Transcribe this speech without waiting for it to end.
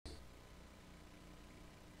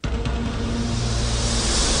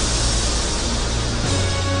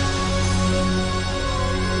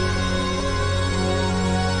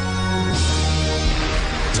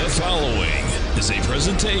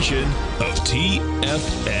presentation of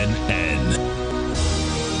TFNN.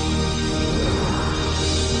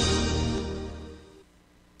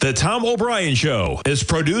 The Tom O'Brien Show is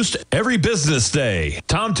produced every business day.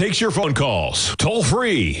 Tom takes your phone calls toll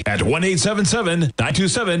free at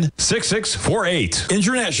 1-877-927-6648.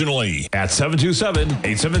 Internationally at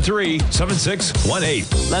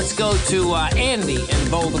 727-873-7618. Let's go to Andy in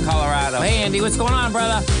Boulder, Colorado. Hey, Andy, what's going on,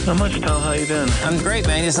 brother? Not much, Tom. How you doing? I'm great,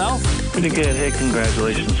 man. Yourself? Pretty good. Hey,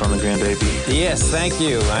 congratulations on the grandbaby. Yes, thank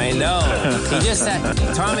you. I know.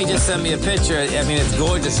 Tommy just sent me a picture. I mean, it's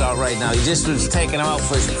gorgeous out right now. He just was taking him out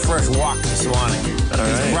for his first walk this morning. All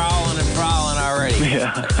He's right. growling and prowling already.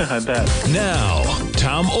 Yeah, I bet. Now,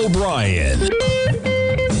 Tom O'Brien.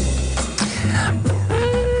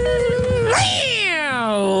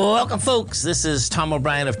 Welcome, folks. This is Tom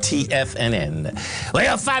O'Brien of TFNN. We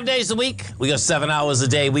go 5 days a week. We go 7 hours a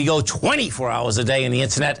day. We go 24 hours a day on the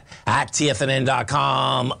internet at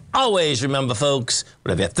TFNN.com. Always remember, folks,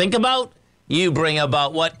 whatever you think about, you bring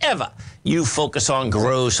about. Whatever you focus on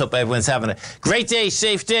grows. Hope everyone's having a great day,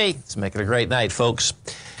 safe day. Let's make it a great night, folks.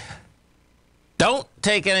 Don't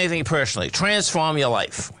take anything personally. Transform your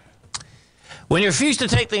life. When you refuse to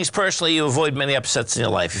take things personally, you avoid many upsets in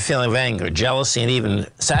your life. Your feeling of anger, jealousy, and even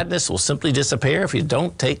sadness will simply disappear if you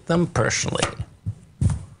don't take them personally.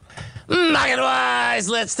 Market-wise,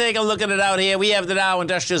 let's take a look at it out here. We have the Dow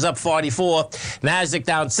Industrials up 44, Nasdaq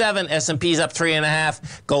down 7, S&P's up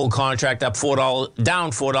 3.5, gold contract up $4,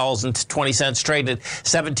 down $4.20, traded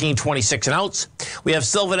 $17.26 an ounce. We have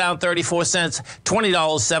silver down 34 cents,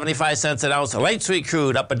 $20.75 an ounce. Light sweet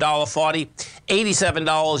crude up $1.40,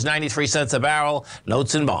 $87.93 a barrel.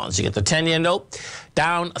 Notes and bonds. You get the 10-year note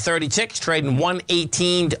down 30 ticks, trading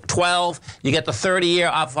 118.12. You get the 30-year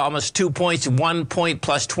up almost 2 points, 1 point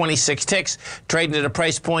plus 26 ticks, trading at a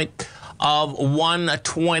price point of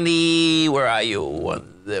 120. Where are you?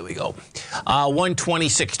 There we go.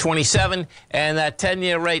 126.27, and that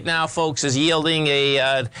 10-year right now, folks, is yielding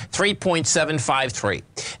a 3.753.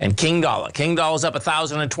 And King Dollar's up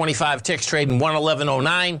 1,025 ticks, trading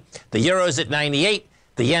 111.09. The Euro's at 98.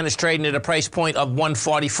 The yen is trading at a price point of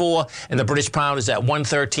 144, and the British pound is at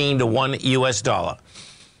 113 to 1 US dollar.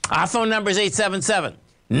 Our phone number is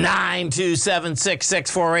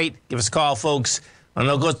 877-927-6648. Give us a call, folks. Want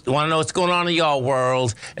to know what's going on in your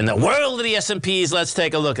world? In the world of the S&Ps, let's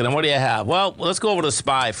take a look at them. What do you have? Well, let's go over to the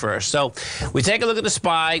SPY first. So we take a look at the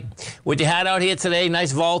SPY. What you had out here today,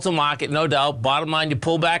 nice volatile market, no doubt. Bottom line, you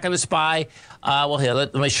pull back on the SPY. Well, here,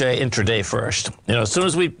 let me show you intraday first. You know, as soon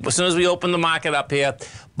as we open the market up here,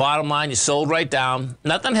 bottom line, you sold right down.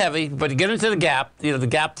 Nothing heavy, but you get into the gap. You know, the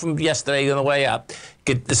gap from yesterday on the way up.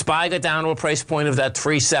 The SPY got down to a price point of that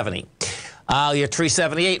 370. You're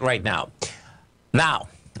 378 right now. Now,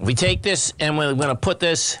 we take this and we're going to put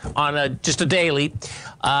this on just a daily.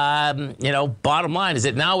 You know, bottom line is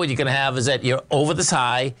that now what you're going to have is that you're over this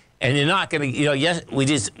high, and you're not going to, you know, yes,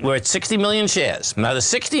 we're at 60 million shares. Now, the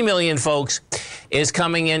 60 million, folks, is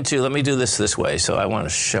coming into, let me do this way, so I want to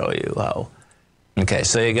show you how. Okay,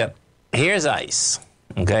 so you got, here's ICE,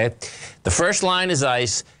 okay? The first line is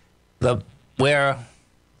ICE, there's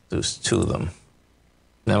two of them.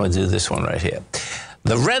 Then we'll do this one right here.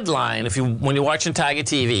 The red line, when you're watching Tiger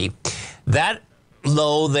TV, that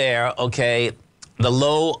low there, okay, the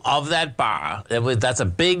low of that bar, that's a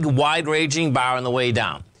big, wide-ranging bar on the way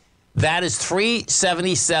down. That is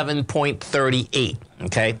 377.38,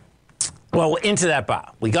 okay? Well, we're into that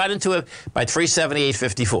bar. We got into it by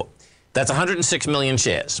 378.54. That's 106 million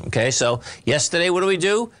shares, okay? So yesterday, what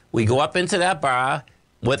do? We go up into that bar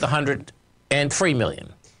with 103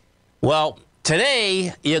 million. Well,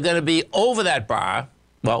 today, you're going to be over that bar.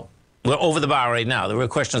 Well, we're over the bar right now. The real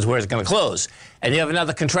question is where it's going to close. And you have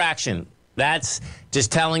another contraction. That's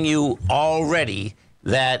just telling you already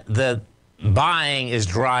that the buying is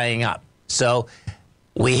drying up. So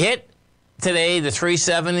we hit today the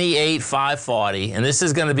 378.540, and this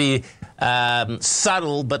is going to be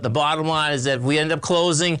subtle, but the bottom line is that we end up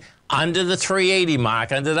closing under the 380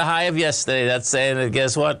 mark, under the high of yesterday. That's saying that,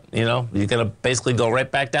 guess what? You know, you're going to basically go right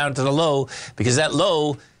back down to the low, because that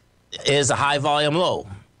low is a high volume low,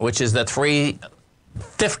 which is the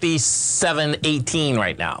 357.18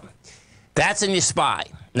 right now. That's in your SPY.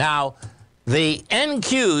 Now, the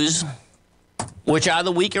NQs, which are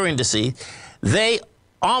the weaker indices, they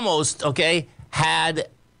almost, okay, had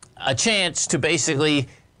a chance to basically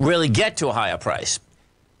really get to a higher price,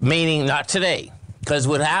 meaning not today. Because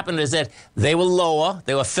what happened is that they were lower,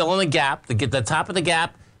 they were filling the gap. The top of the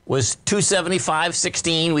gap was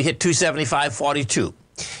 275.16. We hit 275.42.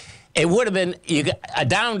 It would have been a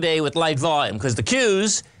down day with light volume, because the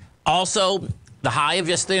Qs also the high of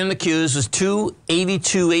yesterday in the Qs was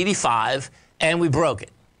 282.85, and we broke it.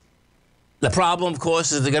 The problem, of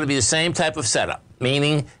course, is they're going to be the same type of setup,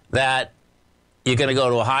 meaning that you're going to go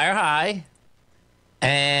to a higher high,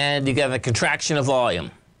 and you get a contraction of volume.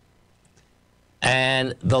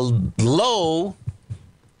 And the low,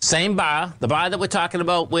 same bar, the bar that we're talking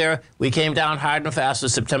about where we came down hard and fast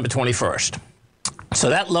was September 21st. So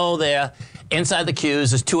that low there inside the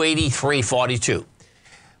Qs is 283.42.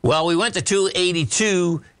 Well, we went to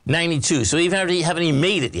 282.92, so we haven't even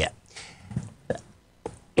made it yet.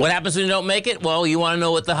 What happens when you don't make it? Well, you want to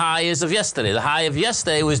know what the high is of yesterday. The high of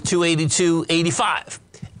yesterday was 282.85,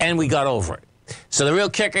 and we got over it. So the real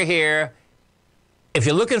kicker here, if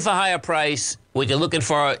you're looking for higher price, what you're looking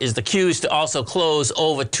for is the Qs to also close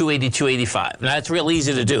over 282.85. Now, that's real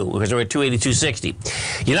easy to do because we're at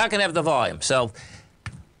 282.60. You're not going to have the volume. So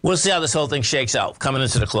we'll see how this whole thing shakes out coming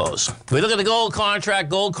into the close. We look at the gold contract.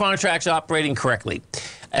 Gold contract's operating correctly.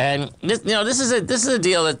 And this, this is a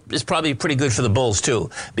deal that is probably pretty good for the bulls, too,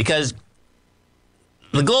 because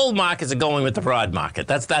the gold markets are going with the broad market.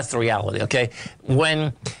 That's the reality, okay?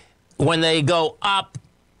 When they go up,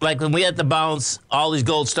 like when we had the bounce, all these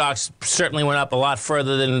gold stocks certainly went up a lot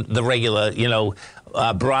further than the regular,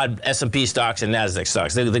 broad S&P stocks and NASDAQ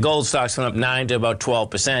stocks. The gold stocks went up 9 to about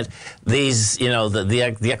 12%. These,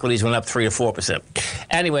 the equities went up 3 to 4%.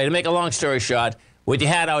 Anyway, to make a long story short, what you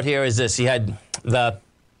had out here is this. You had the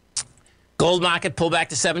gold market pull back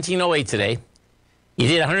to 1708 today. You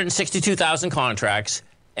did 162,000 contracts,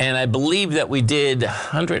 and I believe that we did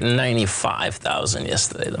 195,000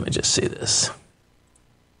 yesterday. Let me just see this.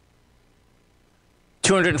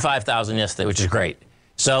 205,000 yesterday, which is great.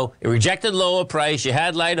 So it rejected lower price. You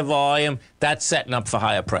had lighter volume. That's setting up for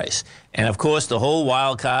higher price. And, of course, the whole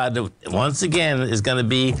wild card, once again, is going to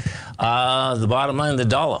be the bottom line, the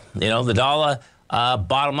dollar. The dollar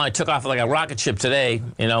bottom line took off like a rocket ship today.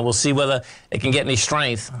 We'll see whether it can get any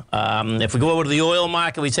strength. If we go over to the oil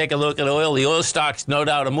market, we take a look at oil. The oil stocks, no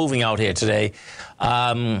doubt, are moving out here today.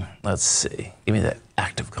 Let's see. Give me that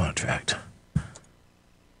active contract.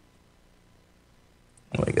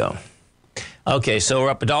 There we go. Okay, so we're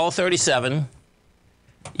up $1.37.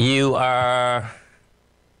 You are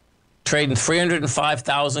trading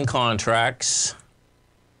 305,000 contracts.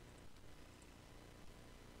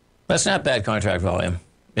 That's not bad contract volume.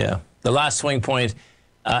 Yeah. The last swing point,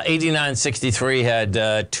 89.63 had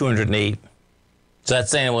 208. So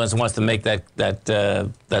that's saying it wants to make that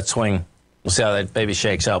swing. We'll see how that baby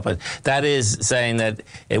shakes out. But that is saying that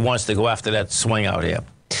it wants to go after that swing out here.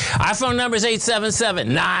 Our phone number is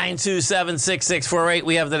 877-927-6648.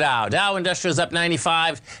 We have the Dow. Dow Industrial's up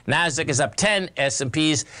 95. NASDAQ is up 10.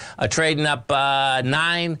 S&Ps are trading up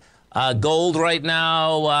 9. Gold right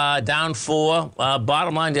now down 4.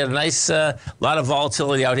 Bottom line, had a nice lot of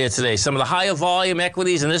volatility out here today. Some of the higher volume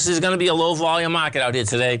equities, and this is going to be a low volume market out here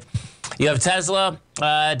today. You have Tesla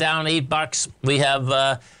down $8. We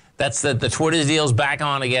have that's the Twitter deal's back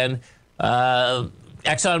on again.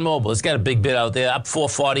 ExxonMobil, it's got a big bid out there, up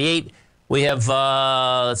 448. We have,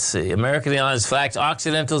 let's see, American Airlines Flags,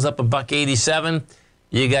 Occidental's up $1.87.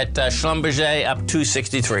 You got Schlumberger up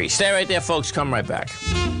 263. Stay right there, folks. Come right back.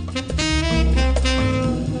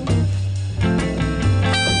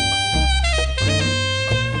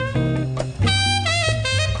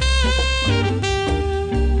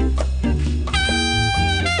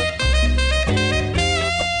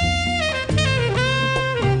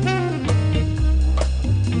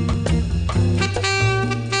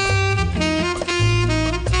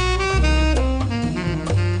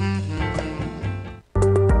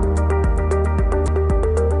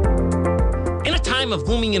 Of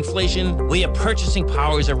booming inflation, where your purchasing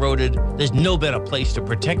power is eroded, there's no better place to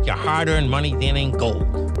protect your hard-earned money than in gold.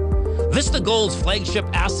 Vista Gold's flagship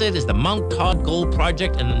asset is the Mount Todd Gold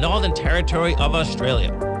Project in the Northern Territory of Australia.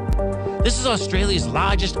 This is Australia's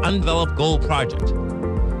largest undeveloped gold project.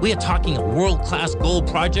 We are talking a world-class gold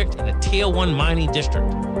project in a Tier 1 mining district.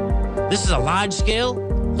 This is a large-scale,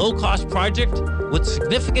 low-cost project with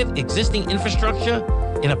significant existing infrastructure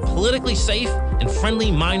in a politically safe and friendly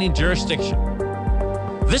mining jurisdiction.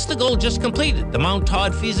 Vista Gold just completed the Mount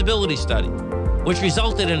Todd feasibility study, which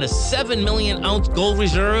resulted in a 7 million ounce gold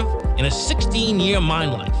reserve and a 16-year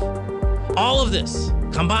mine life. All of this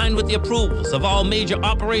combined with the approvals of all major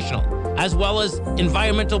operational as well as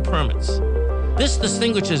environmental permits. This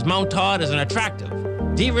distinguishes Mount Todd as an attractive,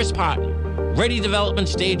 de-risk partner, ready development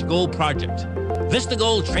stage gold project. Vista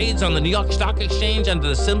Gold trades on the New York Stock Exchange under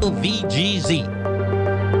the symbol VGZ.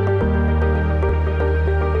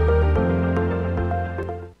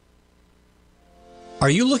 Are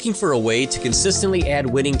you looking for a way to consistently add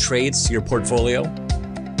winning trades to your portfolio?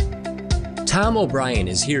 Tom O'Brien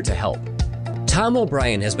is here to help. Tom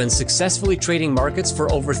O'Brien has been successfully trading markets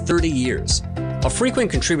for over 30 years. A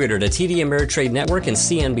frequent contributor to TD Ameritrade Network and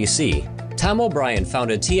CNBC, Tom O'Brien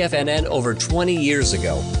founded TFNN over 20 years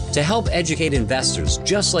ago to help educate investors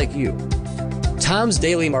just like you. Tom's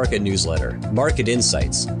daily market newsletter, Market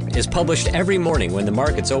Insights, is published every morning when the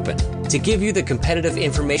market's open to give you the competitive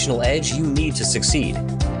informational edge you need to succeed.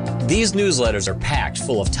 These newsletters are packed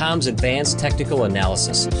full of Tom's advanced technical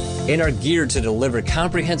analysis and are geared to deliver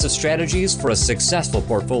comprehensive strategies for a successful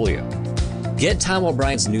portfolio. Get Tom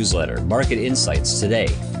O'Brien's newsletter, Market Insights, today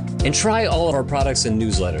and try all of our products and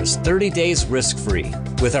newsletters 30 days risk-free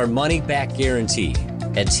with our money-back guarantee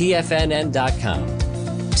at TFNN.com.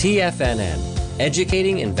 TFNN,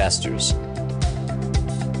 educating investors.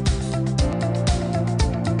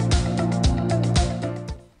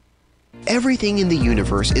 Everything in the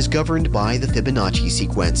universe is governed by the Fibonacci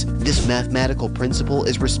sequence. This mathematical principle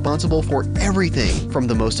is responsible for everything from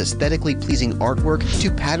the most aesthetically pleasing artwork to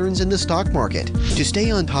patterns in the stock market. To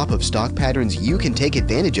stay on top of stock patterns you can take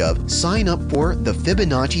advantage of, sign up for the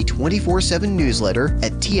Fibonacci 24/7 newsletter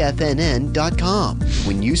at TFNN.com.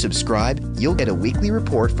 When you subscribe, you'll get a weekly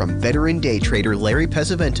report from veteran day trader Larry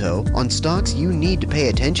Pesavento on stocks you need to pay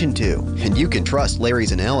attention to. And you can trust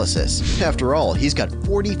Larry's analysis. After all, he's got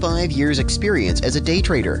 45 years experience as a day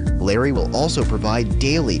trader. Larry will also provide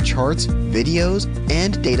daily charts, videos,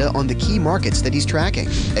 and data on the key markets that he's tracking.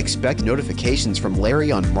 Expect notifications from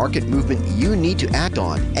Larry on market movement you need to act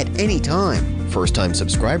on at any time. First-time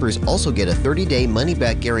subscribers also get a 30-day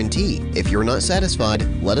money-back guarantee. If you're not satisfied,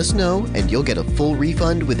 let us know and you'll get a full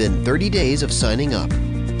refund within 30 days of signing up.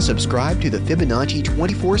 Subscribe to the Fibonacci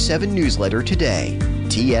 24/7 newsletter today.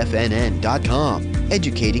 TFNN.com,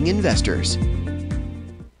 educating investors.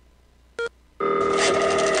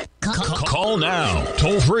 Call now,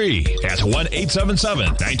 toll free at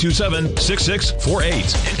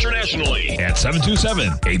 1-877-927-6648. Internationally at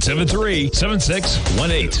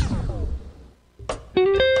 727-873-7618.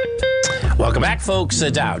 Welcome back, folks.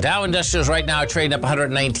 Dow Industrials right now trading up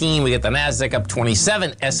 119. We get the NASDAQ up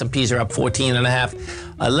 27. S&Ps are up 14.5.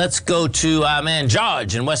 Let's go to,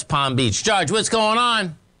 George in West Palm Beach. George, what's going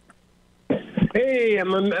on? Hey,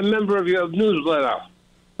 I'm a member of your newsletter.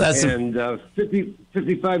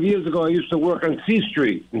 55 years ago, I used to work on C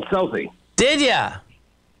Street in Southie. Did ya?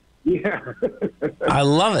 Yeah. I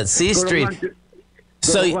love it, C Street.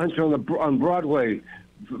 So lunch on Broadway.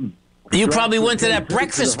 You probably went to that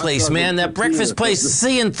breakfast place, man. That breakfast place,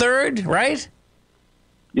 C and Third, right?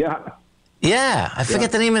 Yeah. Yeah, I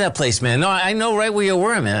forget the name of that place, man. No, I know right where you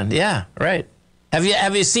were, man. Yeah, right. Have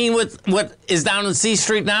you seen what is down on C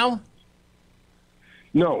Street now?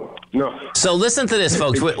 No. So listen to this,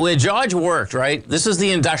 folks. Where George worked, right? This is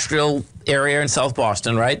the industrial area in South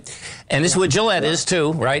Boston, right? And this is where Gillette is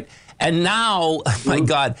too, right? And now, oh my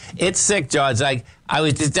God, it's sick, George. Like I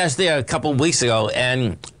was just there a couple of weeks ago,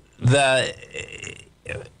 and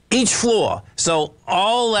each floor, so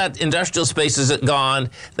all that industrial space is gone.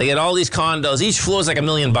 They get all these condos. Each floor is like $1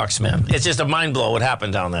 million, man. It's just a mind blow what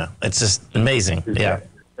happened down there. It's just amazing. Yeah.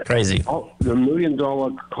 Crazy. Oh, the $1 million.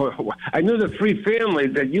 I knew the three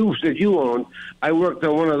families that you owned. I worked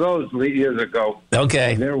on one of those years ago.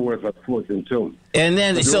 Okay. They're worth a fortune too. And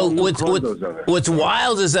then, so what's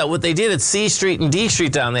wild is that what they did at C Street and D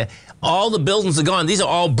Street down there, all the buildings are gone. These are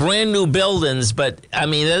all brand new buildings, but I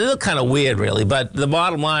mean, they look kind of weird, really. But the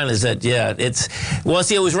bottom line is that, yeah, it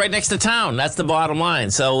was right next to town. That's the bottom line.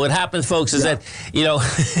 So what happens, folks, is that,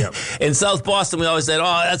 in South Boston, we always said,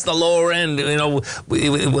 oh, that's the lower end.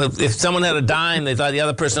 If someone had a dime, they thought the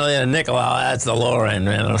other person had a nickel. Oh, that's the lower end,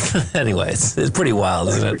 man. Anyway, it's pretty wild,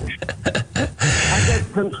 isn't it?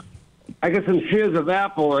 I got some shares of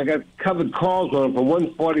Apple. I got covered calls on them for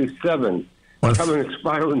 147. Coming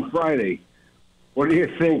expiring Friday. What do you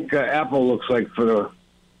think Apple looks like for the...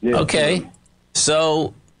 Okay.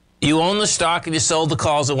 So you own the stock and you sold the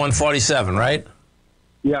calls at 147, right?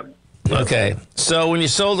 Yep. Okay. So when you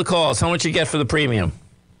sold the calls, how much you get for the premium?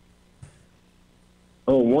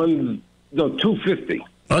 $250.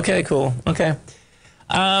 Okay, cool. Okay.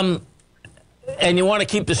 And you want to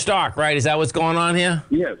keep the stock, right? Is that what's going on here?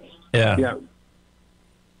 Yes. Yeah.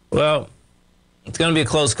 Well, it's going to be a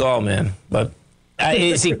close call, man. But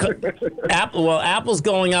Apple's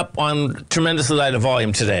going up on tremendously lighter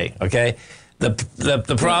volume today. Okay,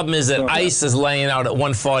 the problem is that ICE is laying out at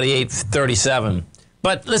 148.37.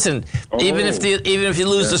 But listen, even if you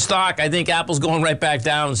lose the stock, I think Apple's going right back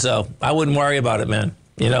down. So I wouldn't worry about it, man.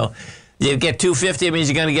 You get 250, it means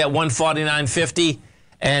you're going to get 149.50.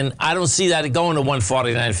 And I don't see that going to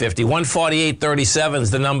 149.50. 148.37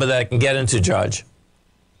 is the number that I can get into, Judge.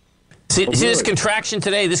 See this contraction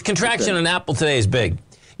today? This contraction in Apple today is big.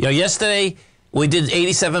 You know, yesterday we did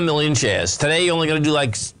 87 million shares. Today you're only going to do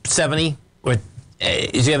like 70. Or,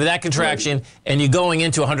 you have that contraction, and you're going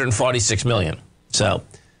into 146 million. So,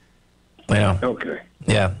 you know. Okay.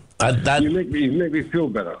 Yeah. You make me feel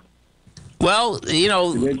better. Well, you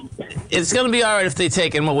know, it's going to be all right if they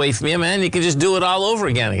take him away from you, man. You can just do it all over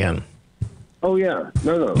again. Oh, yeah.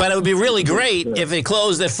 No. But it would be really great if it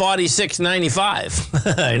closed at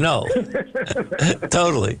 46.95. I know.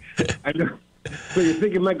 Totally. I know. So you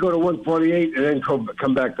think it might go to 148 and then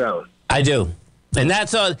come back down? I do. And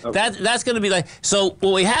that's going to be like, so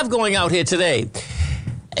what we have going out here today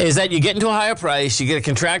is that you get into a higher price, you get a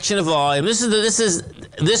contraction of volume. This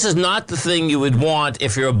is not the thing you would want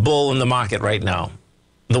if you're a bull in the market right now,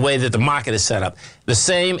 the way that the market is set up. The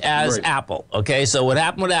same as Apple, okay? So what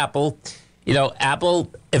happened with Apple, you know,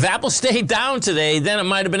 if Apple stayed down today, then it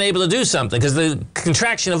might have been able to do something because the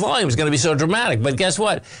contraction of volume is going to be so dramatic. But guess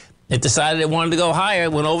what? It decided it wanted to go higher,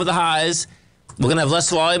 went over the highs. We're going to have less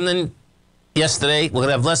volume than yesterday. We're going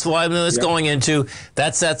to have less volume than it's going into.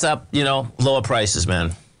 That sets up, you know, lower prices,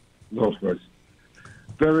 man. Lower prices.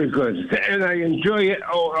 Very good. And I enjoy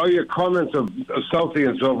all your comments of Southie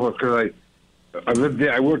and so forth because I lived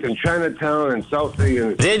there. I worked in Chinatown and Southie.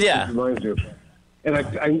 And did ya? And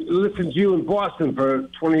I listened to you in Boston for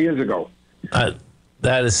 20 years ago.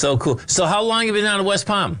 That is so cool. So how long have you been down to West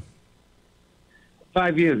Palm?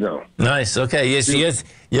 5 years now. Nice. Okay.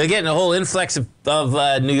 You're getting a whole influx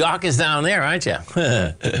of New Yorkers down there, aren't you?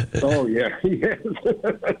 Oh, yeah. Yes.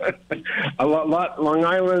 A lot. Long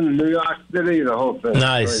Island, New York City, the whole thing.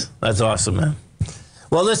 Nice. Right. That's awesome, man.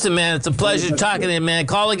 Well, listen, man, it's a pleasure talking to you, man.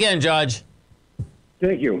 Call again, George.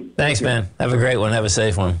 Thank you. Thanks, man. Have a great one. Have a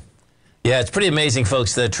safe one. Yeah, it's pretty amazing,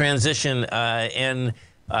 folks, the transition in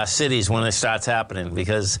cities when it starts happening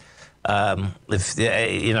because if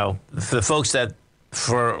you know, for the folks that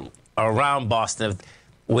for around Boston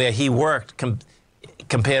where he worked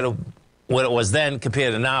compared to what it was then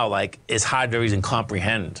compared to now, like it's hard to even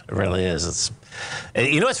comprehend. It really is. It's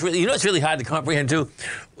it's really hard to comprehend too.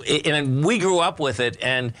 And we grew up with it,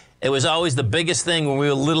 and it was always the biggest thing when we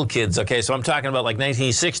were little kids. Okay, so I'm talking about like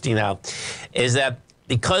 1960 now, is that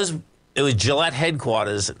because it was Gillette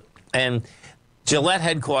headquarters, and Gillette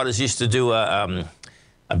headquarters used to do a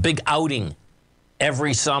big outing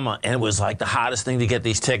every summer, and it was like the hardest thing to get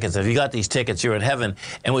these tickets. If you got these tickets, you're in heaven.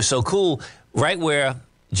 And it was so cool. Right where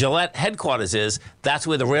Gillette headquarters is, that's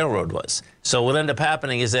where the railroad was. So what ended up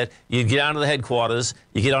happening is that you get down to the headquarters,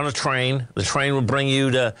 you get on a train, the train would bring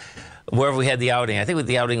you to wherever we had the outing. I think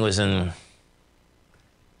the outing was in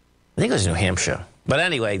New Hampshire. But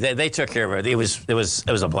anyway, they took care of it. It was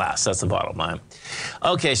a blast. That's the bottom line.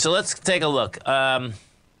 Okay, so let's take a look.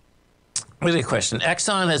 Here's a question.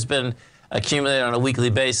 Exxon has been accumulated on a weekly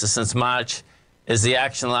basis since March. Is the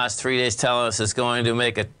action the last 3 days telling us it's going to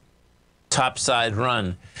make a topside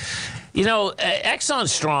run? You know,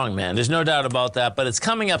 Exxon's strong, man. There's no doubt about that, but it's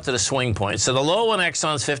coming up to the swing point. So the low on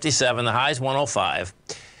Exxon's 57, the high's 105.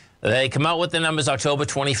 They come out with the numbers October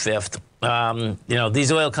 25th. You know,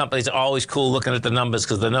 these oil companies are always cool looking at the numbers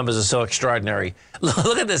because the numbers are so extraordinary.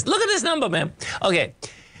 Look at this. Look at this number, man. Okay,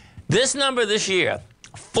 this number this year,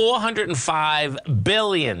 $405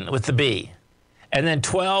 billion with the B, and then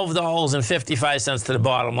 $12.55 to the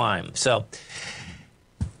bottom line. So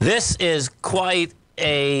this is quite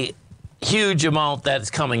a huge amount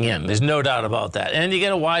that's coming in. There's no doubt about that. And you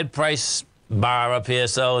get a wide price bar up here,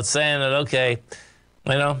 so it's saying that, okay,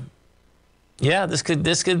 you know, yeah, this could,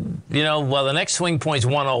 you know, well, the next swing point's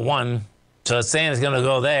 101, so it's saying it's going to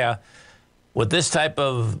go there. With this type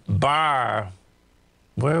of bar,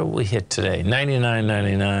 where are we hit today?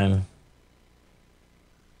 99.99.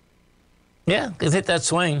 Yeah, it hit that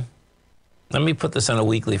swing. Let me put this on a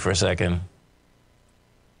weekly for a second.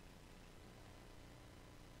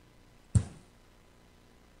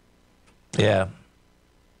 Yeah.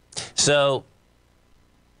 So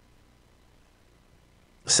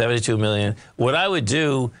 72 million. What I would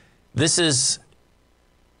do, this is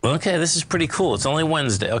pretty cool. It's only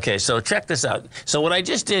Wednesday. Okay, so check this out. So what I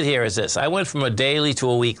just did here is this. I went from a daily to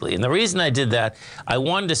a weekly. And the reason I did that, I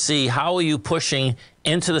wanted to see how are you pushing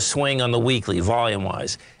into the swing on the weekly,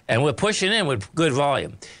 volume-wise. And we're pushing in with good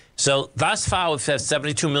volume. So thus far, we've had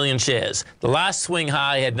 72 million shares. The last swing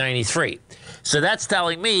high had 93. So that's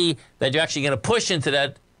telling me that you're actually going to push into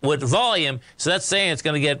that with volume. So that's saying it's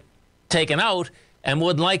going to get taken out. And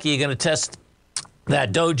more than likely, you're going to test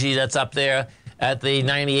that doji that's up there at the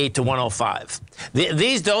 98 to 105.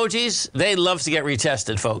 These dojis, they love to get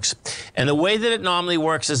retested, folks. And the way that it normally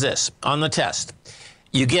works is this. On the test,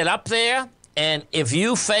 you get up there, And if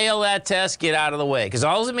you fail that test, get out of the way. Because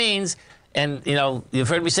all it means, and, you know, you've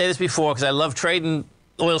heard me say this before, because I love trading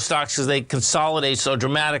oil stocks because they consolidate so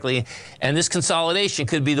dramatically. And this consolidation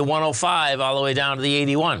could be the 105 all the way down to the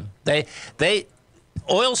 81.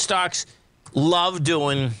 Oil stocks love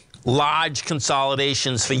doing large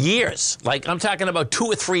consolidations for years. Like, I'm talking about 2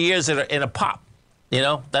 or 3 years in a pop. You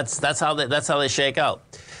know, that's how they shake out.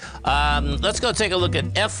 Let's go take a look at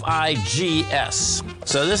FIGS.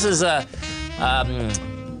 So this is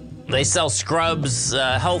they sell scrubs,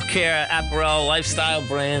 healthcare, apparel, lifestyle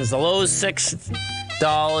brands. The low is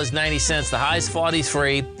 $6.90. The high is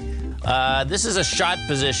 43. This is a short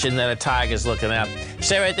position that a Tiger's looking at.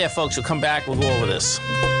 Stay right there, folks. We'll come back. We'll go over this.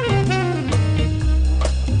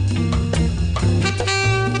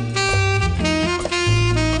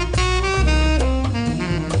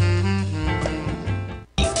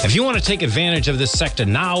 If you want to take advantage of this sector,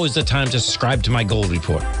 now is the time to subscribe to my Gold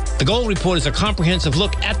Report. The Gold Report is a comprehensive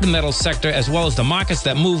look at the metals sector as well as the markets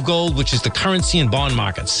that move gold, which is the currency and bond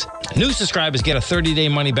markets. New subscribers get a 30-day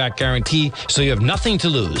money-back guarantee, so you have nothing to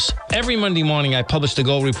lose. Every Monday morning, I publish the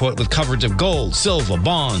Gold Report with coverage of gold, silver,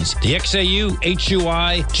 bonds, the XAU,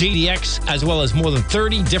 HUI, GDX, as well as more than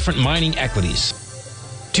 30 different mining equities.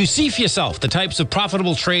 To see for yourself the types of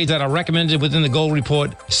profitable trades that are recommended within the Gold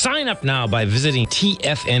Report, sign up now by visiting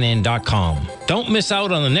TFNN.com. Don't miss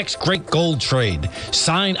out on the next great gold trade.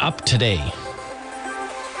 Sign up today.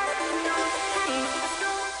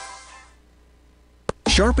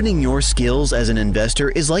 Sharpening your skills as an investor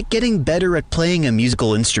is like getting better at playing a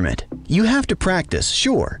musical instrument. You have to practice,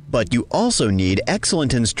 sure, but you also need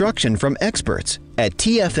excellent instruction from experts. At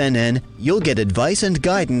TFNN, you'll get advice and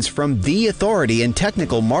guidance from the authority in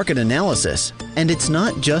technical market analysis. And it's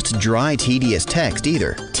not just dry, tedious text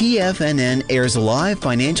either. TFNN airs live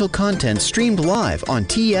financial content streamed live on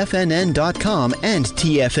TFNN.com and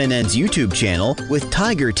TFNN's YouTube channel with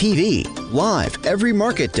Tiger TV, live every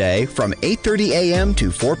market day from 8:30 a.m.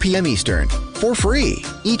 to 4 p.m. Eastern. For free.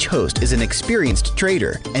 Each host is an experienced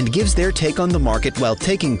trader and gives their take on the market while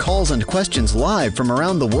taking calls and questions live from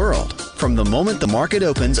around the world. From the moment the market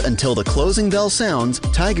opens until the closing bell sounds,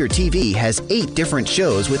 Tiger TV has 8 different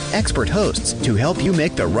shows with expert hosts to help you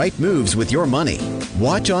make the right moves with your money.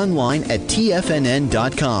 Watch online at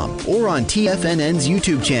TFNN.com or on TFNN's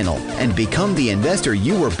YouTube channel and become the investor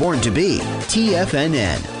you were born to be.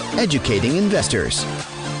 TFNN, educating investors.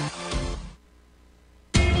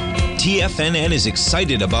 TFNN is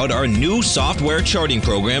excited about our new software charting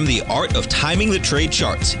program, The Art of Timing the Trade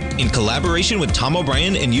Charts. In collaboration with Tom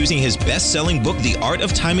O'Brien and using his best-selling book, The Art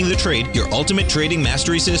of Timing the Trade, Your Ultimate Trading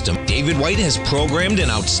Mastery System, David White has programmed an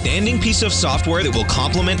outstanding piece of software that will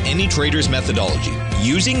complement any trader's methodology.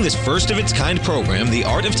 Using this first-of-its-kind program, The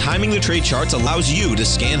Art of Timing the Trade Charts allows you to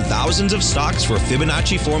scan thousands of stocks for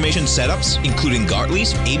Fibonacci formation setups, including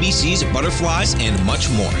Gartley's, ABC's, butterflies, and much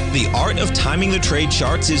more. The Art of Timing the Trade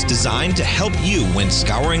Charts is designed to help you when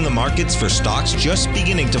scouring the markets for stocks just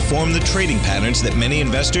beginning to form the trading patterns that many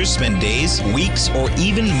investors spend days, weeks, or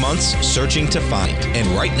even months searching to find. And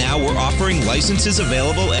right now, we're offering licenses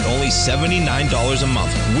available at only $79 a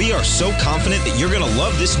month. We are so confident that you're going to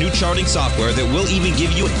love this new charting software that will even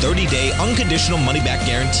give you a 30-day unconditional money-back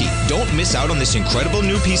guarantee. Don't miss out on this incredible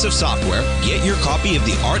new piece of software. Get your copy of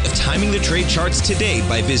The Art of Timing the Trade Charts today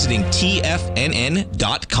by visiting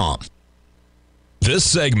TFNN.com. This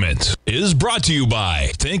segment is brought to you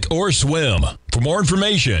by Thinkorswim. For more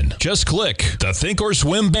information, just click the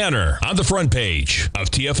Thinkorswim banner on the front page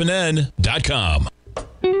of TFNN.com.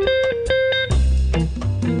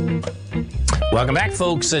 Welcome back,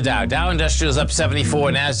 folks. Dow Industrial's up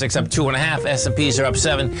 74, Nasdaq's up 2.5, S&Ps are up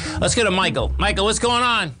 7. Let's go to Michael. Michael, what's going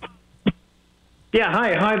on? Yeah,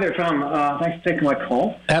 hi there, Tom. Thanks for taking my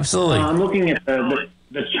call. Absolutely. I'm looking at the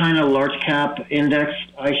China large cap index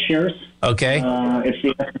iShares. Okay. It's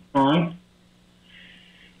the SSI.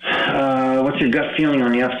 What's your gut feeling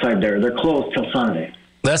on the upside there? They're closed till Sunday.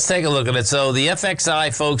 Let's take a look at it. So the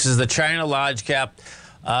FXI, folks, is the China large cap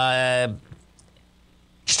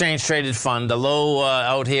exchange traded fund. The low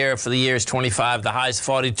out here for the year is 25. The high is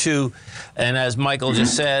 42. And as Michael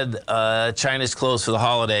just said, China's closed for the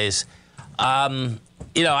holidays.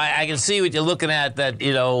 You know, I can see what you're looking at. That,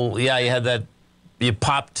 you know, yeah, you had that. You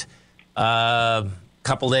popped a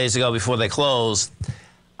couple days ago before they closed.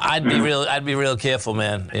 I'd be real careful,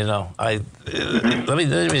 man. You know, let me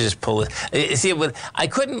just pull it. See,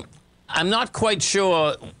 I'm not quite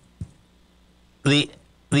sure. The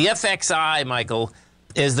FXI, Michael,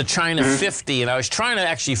 is the China 50, and I was trying to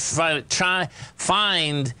actually find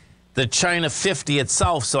the China 50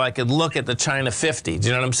 itself so I could look at the China 50. Do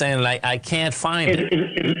you know what I'm saying? And I can't find it.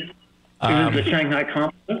 Is it the Shanghai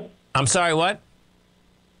Composite? I'm sorry, what?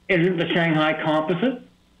 Isn't the Shanghai Composite?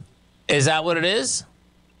 Is that what it is?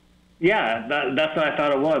 Yeah, that's what I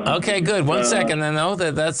thought it was. Okay, good. One second, then. No,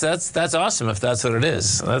 that's awesome if that's what it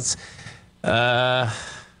is. That's. Let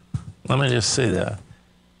me just see that.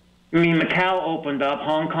 I mean, Macau opened up,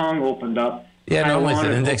 Hong Kong opened up. Yeah, no, with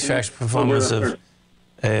the index factor performance of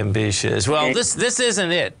A and B shares. Well, Okay. this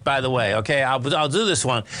isn't it, by the way. Okay, I'll do this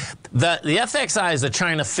one. The FXI is the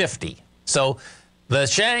China 50. So the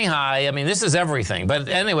Shanghai, I mean, this is everything. But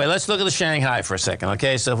anyway, let's look at the Shanghai for a second.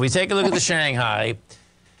 Okay, so if we take a look at the Shanghai.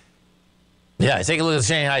 Yeah, take a look at the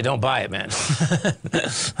Shanghai. Don't buy it, man.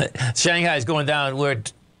 Shanghai is going down. We're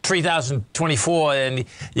at 3,024, and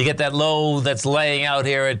you get that low that's laying out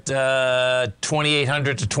here at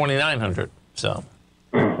 2,800 to 2,900. So,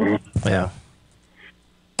 yeah.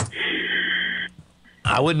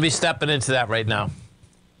 I wouldn't be stepping into that right now.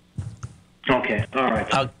 Okay, all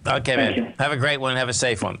right. Okay, man. you. Have a great one. Have a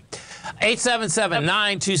safe one.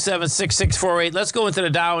 877-927-6648. Let's go into the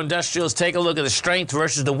Dow Industrials. Take a look at the strength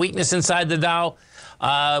versus the weakness inside the Dow.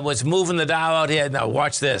 What's moving the Dow out here? Now,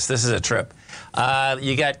 watch this. This is a trip.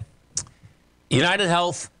 You got United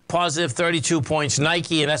Health, positive 32 points.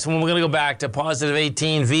 Nike, and that's when we're going to go back to positive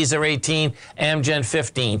 18. Visa 18. Amgen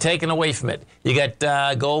 15. Taken away from it. You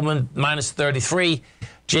got Goldman minus 33.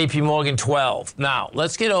 JP Morgan 12. Now,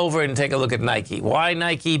 let's get over and take a look at Nike. Why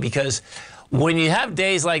Nike? Because when you have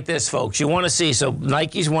days like this, folks, you want to see, so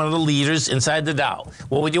Nike's one of the leaders inside the Dow.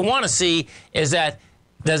 Well, what you want to see is that,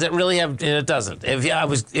 does it really have, it doesn't. Does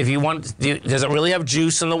it really have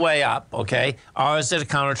juice on the way up, okay? Or is it a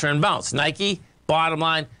counter-turn bounce? Nike, bottom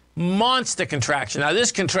line, monster contraction. Now,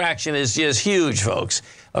 this contraction is just huge, folks,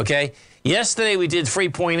 okay? Yesterday, we did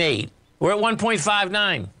 3.8. We're at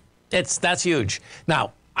 1.59. That's huge.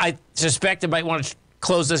 Now, I suspect it might want to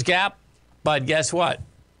close this gap, but guess what?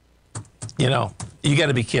 You know, you got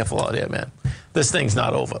to be careful out here, man. This thing's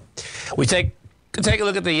not over. We take a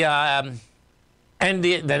look at the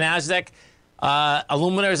NASDAQ.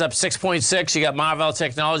 Illumina is up 6.6. You got Marvell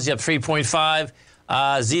Technology up 3.5.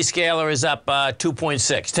 Zscaler is up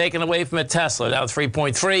 2.6. Taken away from it, Tesla down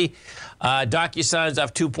 3.3. DocuSign's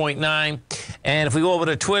up 2.9. And if we go over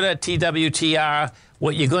to Twitter, TWTR,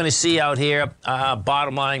 what you're going to see out here,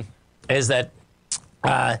 bottom line, is that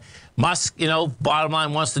Musk, bottom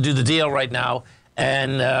line, wants to do the deal right now.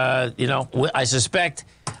 And, I suspect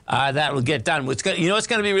that will get done. It's going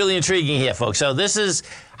to be really intriguing here, folks. So this is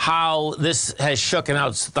how this has shooken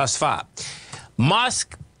out thus far.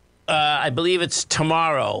 Musk, I believe it's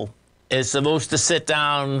tomorrow, is supposed to sit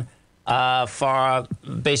down for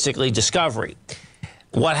basically discovery.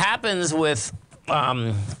 What happens with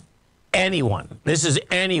anyone, this is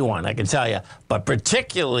anyone, I can tell you, but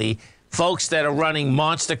particularly folks that are running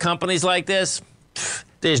monster companies like this,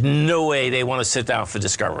 there's no way they want to sit down for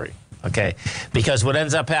discovery, okay? Because what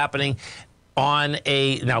ends up happening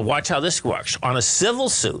now watch how this works. On a civil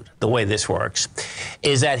suit, the way this works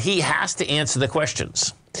is that he has to answer the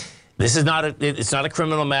questions. This is it's not a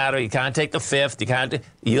criminal matter. You can't take the fifth. You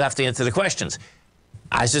have to answer the questions.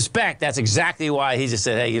 I suspect that's exactly why he just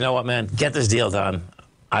said, hey, you know what, man, get this deal done.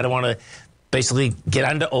 I don't want to basically get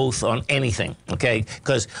under oath on anything, okay?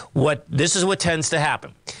 Because this is what tends to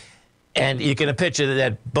happen. And you can picture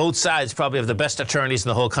that both sides probably have the best attorneys in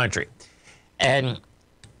the whole country. And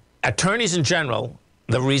attorneys in general,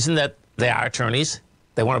 the reason that they are attorneys,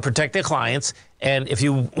 they want to protect their clients. And if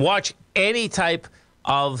you watch any type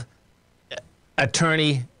of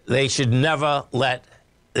attorney, they should never let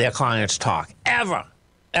their clients talk, ever.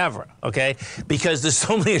 Ever, okay? Because there's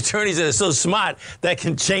so many attorneys that are so smart that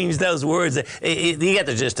can change those words. You get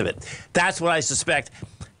the gist of it. That's what I suspect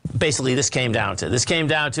basically this came down to. This came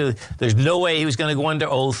down to there's no way he was going to go under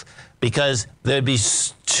oath because there'd be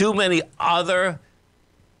too many other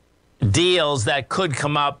deals that could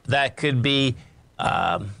come up that could be,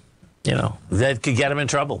 that could get him in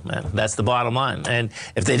trouble, man. That's the bottom line. And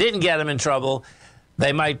if they didn't get him in trouble,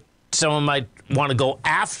 someone might want to go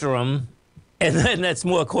after him. And then that's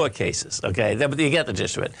more court cases, okay? But you get the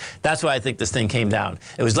gist of it. That's why I think this thing came down.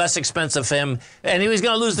 It was less expensive for him, and he was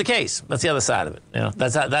going to lose the case. That's the other side of it.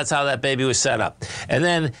 That's how that baby was set up. And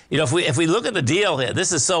then, if we look at the deal here,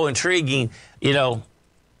 this is so intriguing,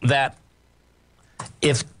 that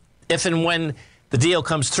if and when the deal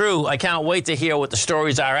comes through, I can't wait to hear what the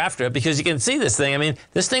stories are after it because you can see this thing. I mean,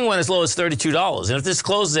 this thing went as low as $32, and if this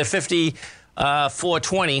closes at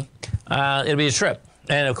 $54.20, it'll be a trip.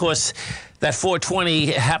 And of course, that 420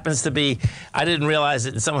 happens to be, I didn't realize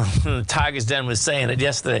it, someone from the Tiger's Den was saying it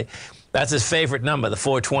yesterday. That's his favorite number, the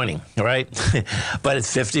 420, right? But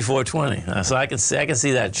it's 54.20. So I can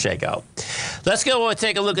see that shake out. Let's go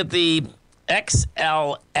take a look at the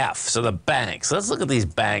XLF, so the banks. Let's look at these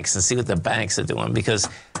banks and see what the banks are doing, because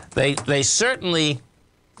they certainly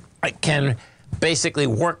can basically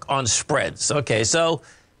work on spreads. Okay, so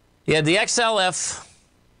you had the XLF.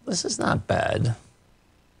 This is not bad.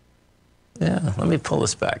 Yeah, let me pull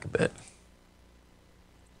this back a bit.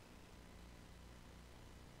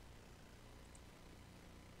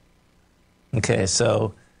 Okay,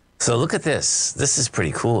 so look at this. This is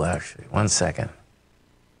pretty cool, actually. 1 second.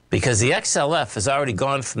 Because the XLF has already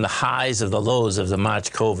gone from the highs of the lows of the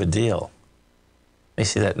March COVID deal. Let me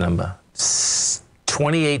see that number.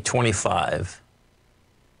 28.25.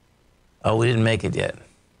 Oh, we didn't make it yet.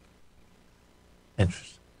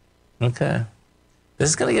 Interesting. Okay. This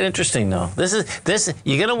is going to get interesting, though.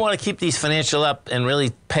 You're going to want to keep these financial up and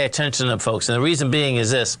really pay attention to them, folks. And the reason being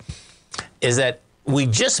is this, is that we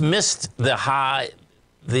just missed the high.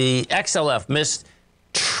 The XLF missed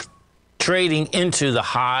trading into the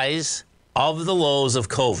highs of the lows of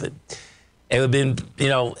COVID. It would have been,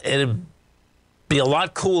 it'd be a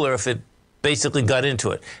lot cooler if it basically got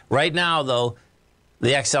into it. Right now, though, the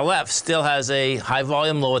XLF still has a high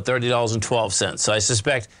volume low at $30.12. So I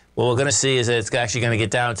suspect what we're going to see is that it's actually going to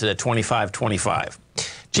get down to the 25.25.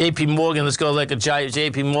 JP Morgan, let's go look at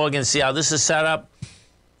JP Morgan, see how this is set up.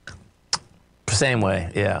 Same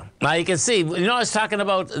way, yeah. Now you can see, I was talking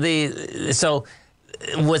about so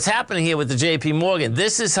what's happening here with the JP Morgan,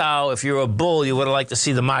 this is how, if you're a bull, you would have liked to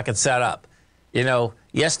see the market set up.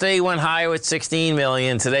 Yesterday you went higher at 16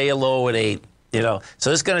 million, today you're lower at 8.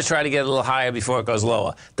 So it's going to try to get a little higher before it goes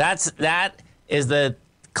lower. That is the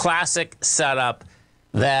classic setup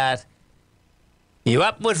that you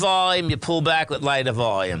up with volume, you pull back with lighter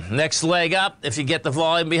volume. Next leg up, if you get the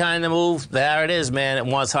volume behind the move, there it is, man. It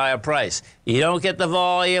wants higher price. You don't get the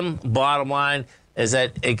volume, bottom line is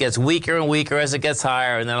that it gets weaker and weaker as it gets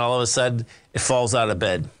higher, and then all of a sudden it falls out of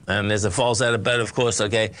bed. And as it falls out of bed, of course,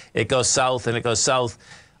 okay, it goes south, and it goes south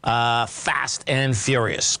fast and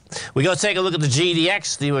furious. We go take a look at the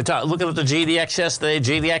GDX. You were looking at the GDX yesterday.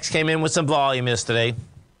 GDX came in with some volume yesterday.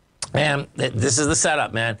 And this is the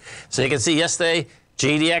setup, man. So you can see yesterday,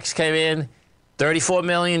 GDX came in, 34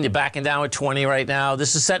 million. You're backing down with 20 right now.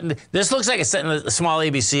 This looks like it's setting a small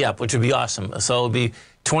ABC up, which would be awesome. So it would be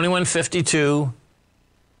 21.52.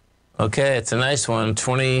 Okay, it's a nice one.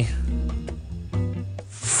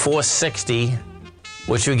 24.60,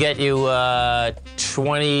 which would get you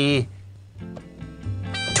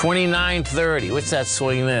 29.30. What's that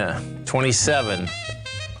swing there? 27.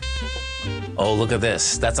 Oh, look at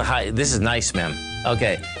this. That's a high. This is nice, man.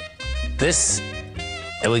 Okay.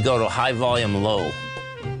 And we go to a high volume low.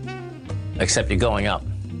 Except you're going up.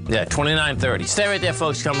 Yeah, 29.30. Stay right there,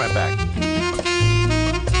 folks. Come right back.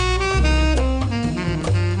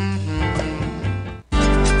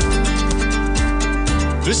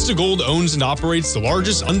 Vista Gold owns and operates the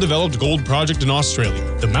largest undeveloped gold project in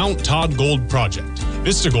Australia, the Mount Todd Gold Project.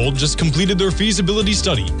 Vista Gold just completed their feasibility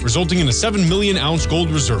study, resulting in a 7 million ounce gold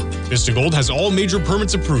reserve. Vista Gold has all major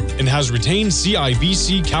permits approved and has retained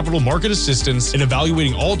CIBC capital market assistance in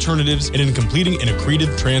evaluating alternatives and in completing an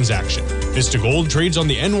accretive transaction. Vista Gold trades on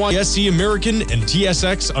the NYSE American and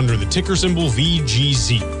TSX under the ticker symbol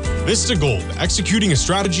VGZ. Vista Gold, executing a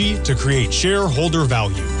strategy to create shareholder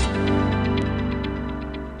value.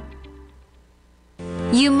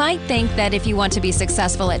 You might think that if you want to be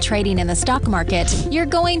successful at trading in the stock market, you're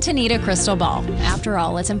going to need a crystal ball. After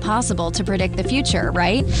all, it's impossible to predict the future,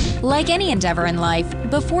 right? Like any endeavor in life,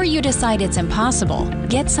 before you decide it's impossible,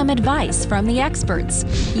 get some advice from the experts.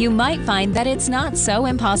 You might find that it's not so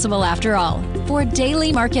impossible after all. For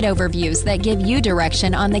daily market overviews that give you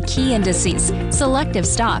direction on the key indices, selective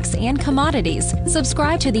stocks, and commodities,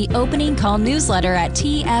 subscribe to the Opening Call newsletter at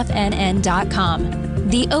TFNN.com.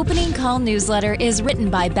 The Opening Call newsletter is written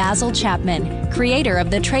by Basil Chapman, creator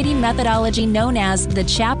of the trading methodology known as the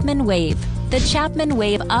Chapman Wave. The Chapman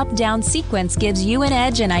Wave up-down sequence gives you an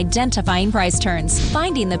edge in identifying price turns,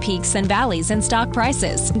 finding the peaks and valleys in stock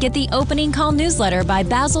prices. Get the Opening Call newsletter by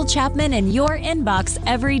Basil Chapman in your inbox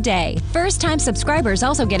every day. First-time subscribers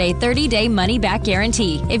also get a 30-day money-back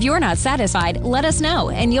guarantee. If you're not satisfied, let us know,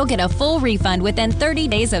 and you'll get a full refund within 30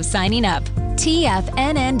 days of signing up.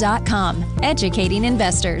 TFNN.com, educating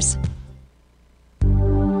investors.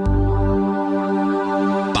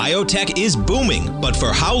 Biotech is booming, but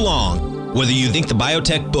for how long? Whether you think the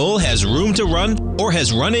biotech bull has room to run or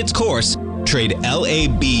has run its course, trade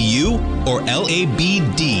LABU or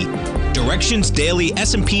LABD. Directions Daily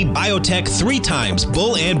S&P Biotech 3 times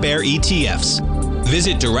bull and bear ETFs.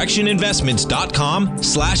 Visit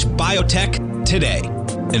directioninvestments.com/biotech today.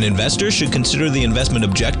 An investor should consider the investment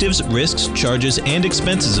objectives, risks, charges, and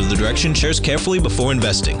expenses of the Direction shares carefully before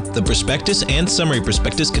investing. The prospectus and summary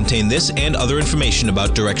prospectus contain this and other information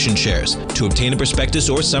about Direction shares. To obtain a prospectus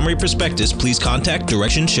or summary prospectus, please contact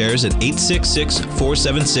Direction Shares at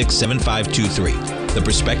 866-476-7523. The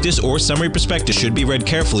prospectus or summary prospectus should be read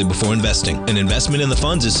carefully before investing. An investment in the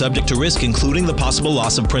funds is subject to risk, including the possible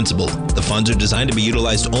loss of principal. The funds are designed to be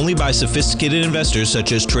utilized only by sophisticated investors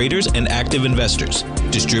such as traders and active investors.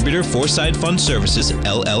 Distributor Foreside Fund Services,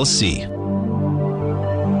 LLC.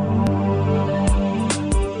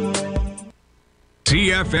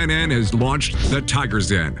 TFNN has launched the Tiger's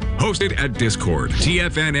Den. Hosted at Discord,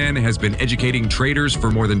 TFNN has been educating traders for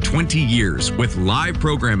more than 20 years with live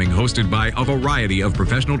programming hosted by a variety of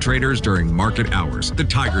professional traders during market hours. The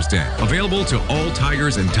Tiger's Den, available to all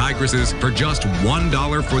tigers and tigresses for just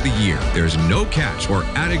 $1 for the year. There's no catch or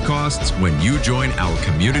added costs when you join our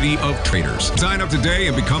community of traders. Sign up today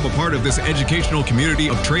and become a part of this educational community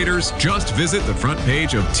of traders. Just visit the front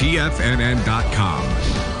page of TFNN.com.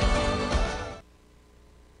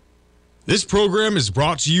 This program is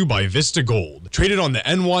brought to you by Vista Gold, traded on the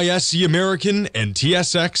NYSE American and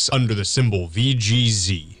TSX under the symbol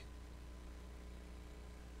VGZ.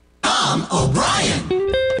 Tom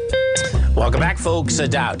O'Brien. Welcome back, folks.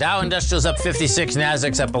 Dow Industrial's up 56,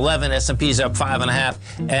 Nasdaq's up 11, S&P's up 5.5,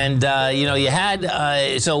 and you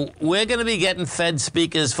had so we're going to be getting Fed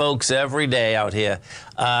speakers, folks, every day out here.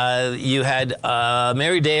 You had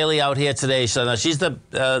Mary Daly out here today, so now she's the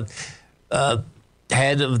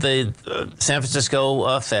head of the San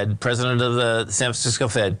Francisco Fed, president of the San Francisco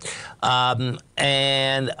Fed. Bottom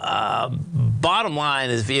line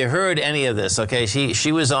is, if you heard any of this, okay,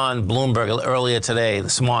 she was on Bloomberg earlier today,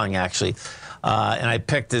 this morning actually, and I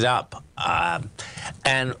picked it up. And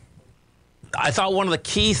I thought one of the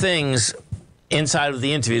key things inside of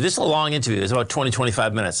the interview, this is a long interview, it was about 20,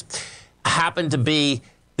 25 minutes, happened to be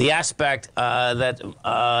the aspect that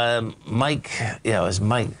Mike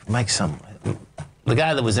some. The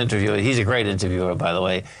guy that was interviewed, he's a great interviewer, by the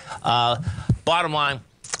way. Bottom line,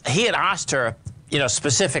 he had asked her,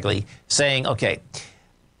 specifically saying, okay,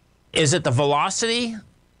 is it the velocity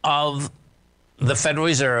of the Federal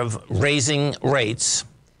Reserve raising rates,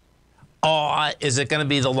 or is it going to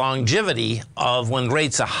be the longevity of when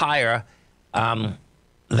rates are higher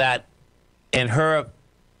that, in her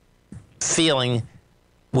feeling,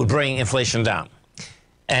 would bring inflation down?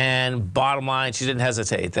 And bottom line, she didn't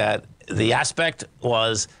hesitate that the aspect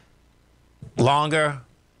was longer,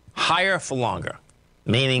 higher for longer,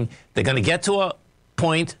 meaning they're going to get to a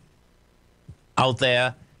point out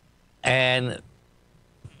there and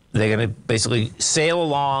they're going to basically sail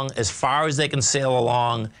along as far as they can sail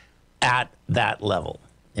along at that level,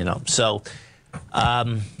 So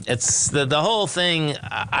it's the whole thing.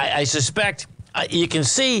 I suspect you can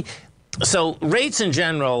see. So rates in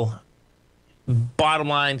general, bottom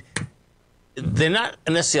line, they're not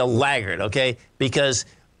necessarily a laggard, okay? Because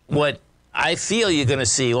what I feel you're going to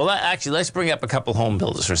see, well, actually, let's bring up a couple home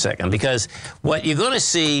builders for a second, because what you're going to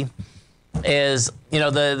see is,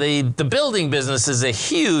 the building business is a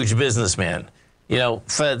huge business, man,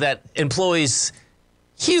 for that employs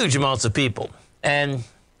huge amounts of people. And,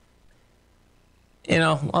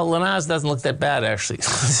 Lenar's doesn't look that bad, actually.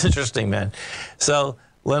 It's interesting, man. So,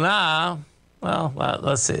 Lenar, well,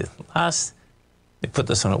 let's see. Let me put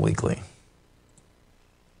this on a weekly.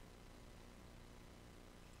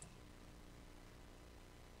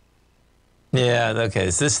 Yeah,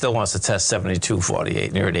 okay, so this still wants to test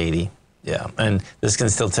 72.48, near at 80. Yeah, and this can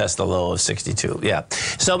still test the low of 62. Yeah.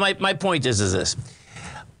 So my point is this.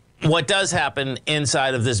 What does happen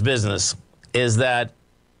inside of this business is that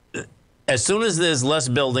as soon as there's less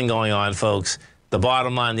building going on, folks, the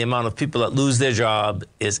bottom line, the amount of people that lose their job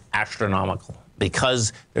is astronomical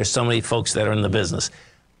because there's so many folks that are in the business.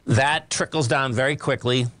 That trickles down very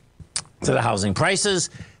quickly to the housing prices.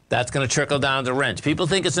 That's going to trickle down to rent. People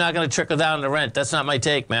think it's not going to trickle down to rent. That's not my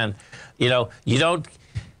take, man. You don't,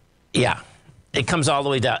 it comes all the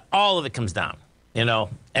way down. All of it comes down,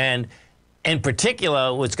 And in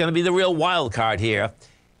particular, what's going to be the real wild card here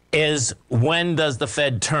is when does the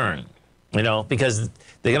Fed turn? Because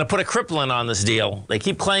they're going to put a crippling on this deal. They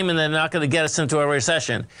keep claiming they're not going to get us into a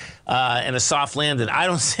recession and a soft landing.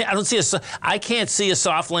 I can't see a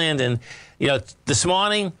soft landing. This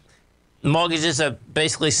morning, mortgages are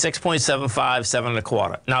basically 6.75,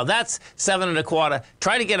 7.25. Now that's 7.25.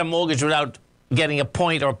 Try to get a mortgage without getting a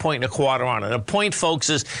point or a point and a quarter on it. A point,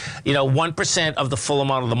 folks, is 1% of the full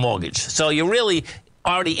amount of the mortgage. So you're really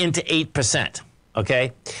already into 8%.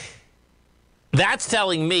 Okay, that's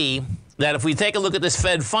telling me that if we take a look at this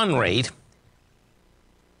Fed fund rate,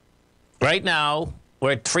 right now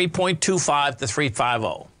we're at 3.25 to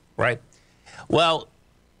 3.50, right? Well,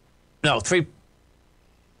 no, 3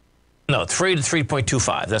 to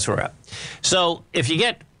 3.25. That's where we're at. So if you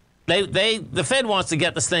get, the Fed wants to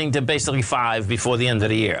get this thing to basically 5 before the end of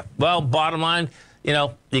the year. Well, bottom line, you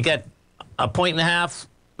get a 1.5.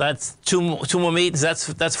 That's two more meetings. That's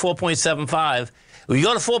 4.75. When you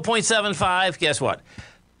go to 4.75, guess what?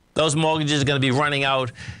 Those mortgages are going to be running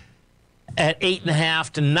out at 8.5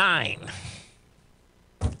 to 9.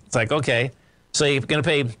 It's like, okay, so you're going to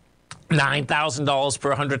pay $9,000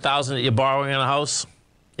 per $100,000 that you're borrowing on a house?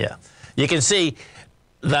 Yeah. You can see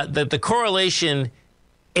that the correlation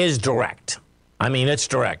is direct. I mean, it's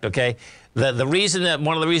direct, okay? One of the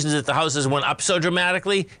reasons that the houses went up so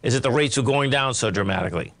dramatically is that the rates were going down so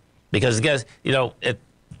dramatically. Because, guys,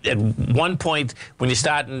 at one point, when you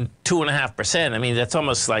start in 2.5%, I mean, that's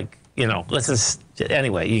almost like,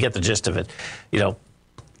 anyway, you get the gist of it.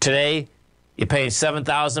 Today, you're paying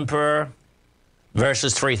 $7,000 per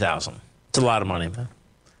versus $3,000. It's a lot of money, man.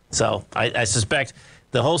 So I suspect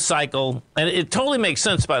the whole cycle, and it totally makes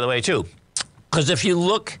sense, by the way, too. Because if you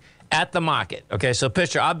look at the market, okay, so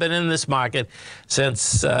picture, I've been in this market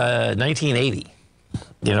since 1980,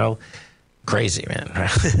 crazy, man.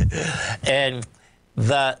 And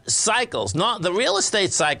the cycles, the real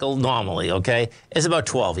estate cycle normally, okay, is about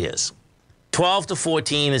 12 years. 12 to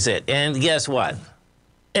 14 is it. And guess what?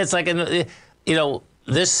 It's like, the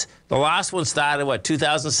last one started,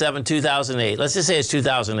 2007, 2008. Let's just say it's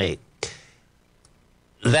 2008.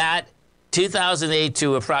 That 2008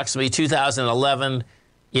 to approximately 2011,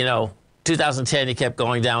 2010, you kept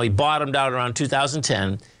going down. We bottomed out around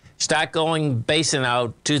 2010. Start basing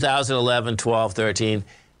out 2011, 12, 13.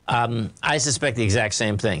 I suspect the exact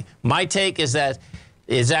same thing. My take is that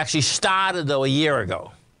it's actually started, though, a year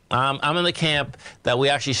ago. I'm in the camp that we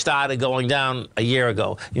actually started going down a year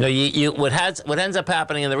ago. What ends up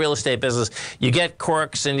happening in the real estate business, you get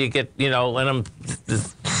quirks and you get, and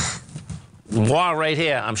war right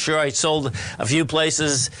here. I'm sure I sold a few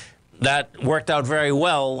places that worked out very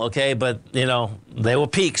well, okay, but, they were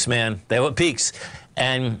peaks, man. They were peaks.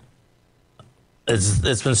 And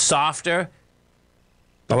it's been softer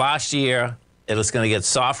the last year. It's going to get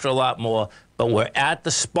softer a lot more, but we're at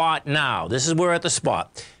the spot now. We're at the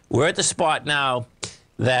spot. We're at the spot now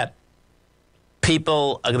that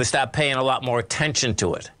people are going to start paying a lot more attention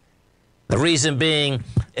to it. The reason being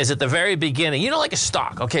is at the very beginning, like a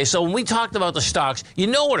stock, okay? So when we talked about the stocks, you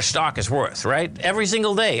know what a stock is worth, right? Every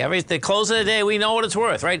single day, the close of the day, we know what it's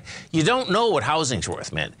worth, right? You don't know what housing's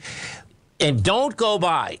worth, man. And don't go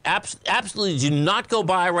by, absolutely do not go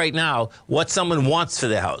by right now what someone wants for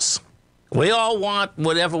their house. We all want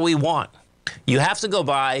whatever we want. You have to go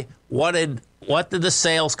by what did the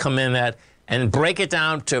sales come in at and break it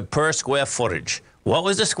down to per square footage. What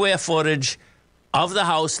was the square footage of the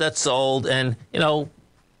house that sold, and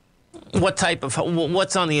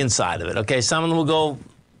what's on the inside of it? Okay, some of them will go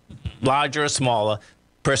larger or smaller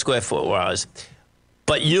per square foot wise,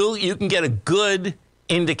 but you can get a good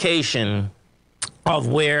indication of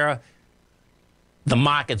where the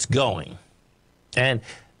market's going. And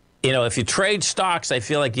if you trade stocks, I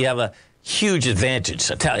feel like you have a huge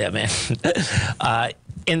advantage, I tell you, man,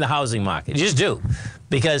 in the housing market. You just do.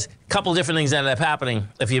 Because a couple different things ended up happening.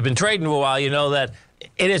 If you've been trading for a while, you know that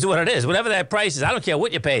it is what it is. Whatever that price is, I don't care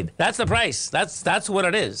what you paid. That's the price. That's what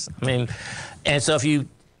it is. I mean, and so if you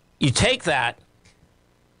take that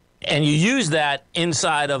and you use that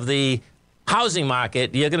inside of the housing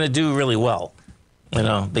market, you're going to do really well.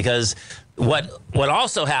 Because what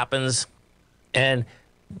also happens, and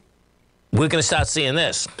we're going to start seeing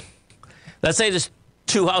this. Let's say there's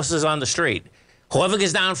 2 houses on the street. Whoever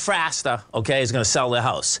gets down faster, okay, is going to sell their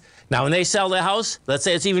house. Now, when they sell their house, let's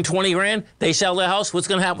say it's even 20 grand, they sell their house, what's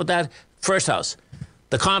going to happen with that first house?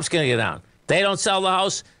 The comp's going to get down. They don't sell the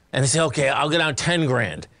house, and they say, okay, I'll get down 10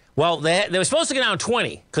 grand. Well, they were supposed to get down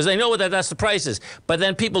 20 because they know that's the prices, but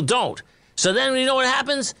then people don't. So then you know what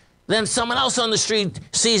happens? Then someone else on the street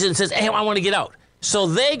sees it and says, hey, I want to get out. So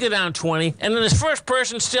they go down 20, and then this first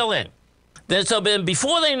person's still in. Then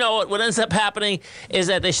before they know it, what ends up happening is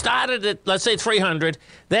that they started at, let's say, 300.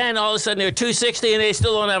 Then all of a sudden they're 260 and they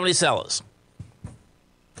still don't have any sellers.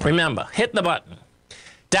 Remember, hit the button.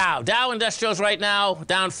 Dow Industrials right now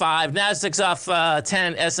down 5. Nasdaq's off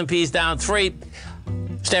 10. S&P's down 3.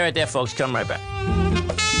 Stay right there, folks. Come right back.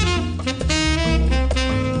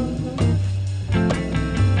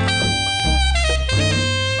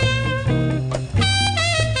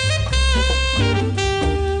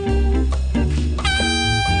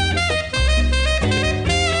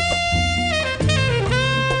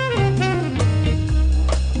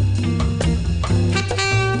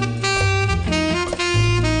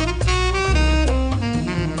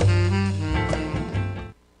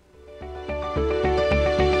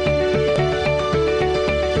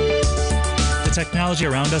 The technology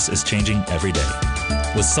around us is changing every day.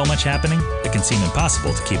 With so much happening, it can seem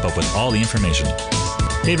impossible to keep up with all the information.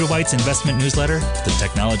 David White's investment newsletter, The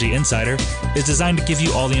Technology Insider, is designed to give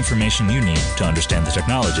you all the information you need to understand the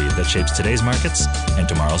technology that shapes today's markets and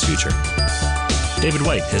tomorrow's future. David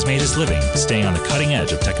White has made his living staying on the cutting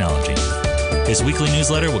edge of technology. His weekly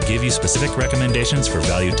newsletter will give you specific recommendations for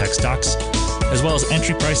value tech stocks, as well as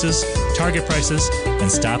entry prices, target prices,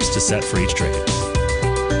 and stops to set for each trade.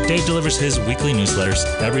 Dave delivers his weekly newsletters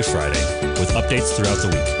every Friday with updates throughout the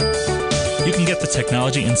week. You can get the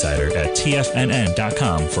Technology Insider at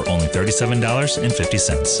TFNN.com for only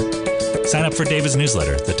 $37.50. Sign up for David's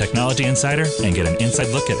newsletter, The Technology Insider, and get an inside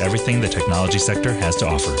look at everything the technology sector has to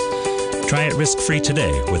offer. Try it risk-free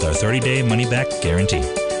today with our 30-day money-back guarantee.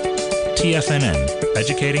 TFNN,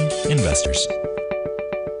 educating investors.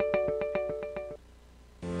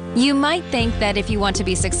 You might think that if you want to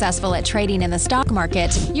be successful at trading in the stock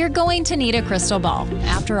market, you're going to need a crystal ball.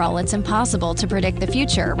 After all, it's impossible to predict the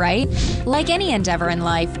future, right? Like any endeavor in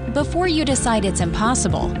life, before you decide it's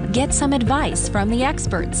impossible, get some advice from the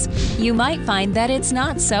experts. You might find that it's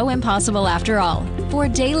not so impossible after all. For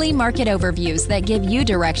daily market overviews that give you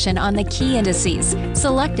direction on the key indices,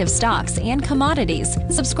 selective stocks, and commodities,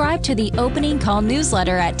 subscribe to the Opening Call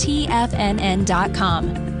newsletter at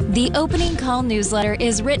TFNN.com. The Opening Call newsletter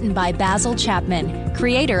is written by Basil Chapman,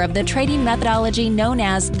 creator of the trading methodology known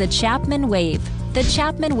as the Chapman Wave. The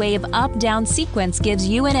Chapman Wave up-down sequence gives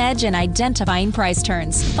you an edge in identifying price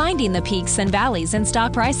turns, finding the peaks and valleys in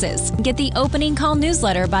stock prices. Get the Opening Call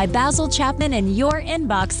newsletter by Basil Chapman in your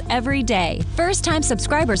inbox every day. First-time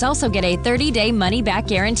subscribers also get a 30-day money-back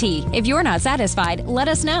guarantee. If you're not satisfied, let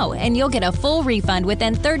us know, and you'll get a full refund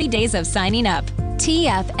within 30 days of signing up.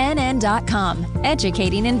 TFNN.com,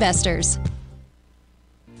 educating investors.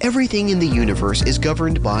 Everything in the universe is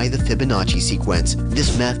governed by the Fibonacci sequence.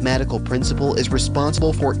 This mathematical principle is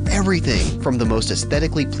responsible for everything from the most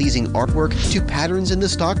aesthetically pleasing artwork to patterns in the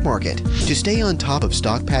stock market. To stay on top of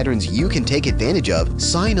stock patterns you can take advantage of,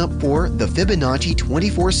 sign up for the Fibonacci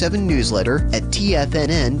 24/7 newsletter at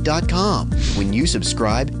TFNN.com. When you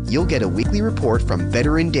subscribe, you'll get a weekly report from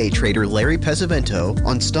veteran day trader Larry Pesavento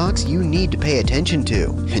on stocks you need to pay attention to.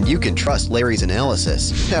 And you can trust Larry's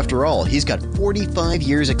analysis. After all, he's got 45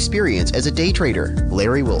 years experience as a day trader.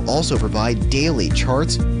 Larry will also provide daily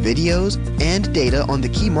charts, videos, and data on the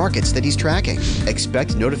key markets that he's tracking.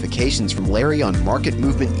 Expect notifications from Larry on market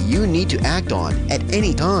movement you need to act on at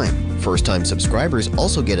any time. First-time subscribers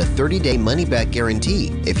also get a 30-day money-back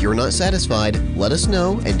guarantee. If you're not satisfied, let us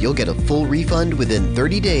know and you'll get a full refund within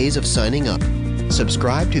 30 days of signing up.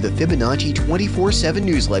 Subscribe to the Fibonacci 24/7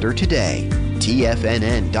 newsletter today.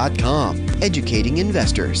 TFNN.com, educating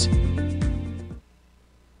investors.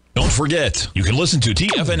 Don't forget, you can listen to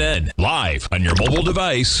TFNN live on your mobile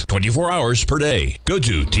device 24 hours per day. Go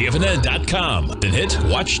to TFNN.com, then hit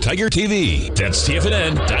Watch Tiger TV. That's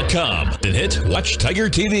TFNN.com, then hit Watch Tiger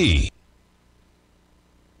TV.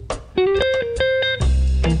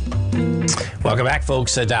 Welcome back,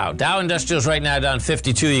 folks. Dow Industrials right now down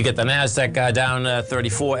 52. You get the NASDAQ down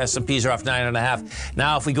 34. S&Ps are off 9.5.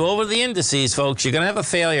 Now, if we go over the indices, folks, you're going to have a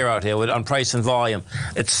failure out here on price and volume.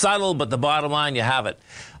 It's subtle, but the bottom line, you have it.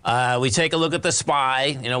 We take a look at the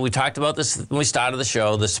SPY. You know, we talked about this when we started the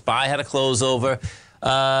show. The SPY had a close over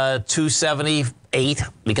 278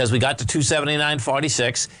 because we got to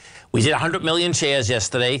 279.46. We did 100 million shares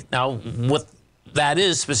yesterday. Now, what that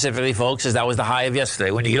is specifically, folks, is that was the high of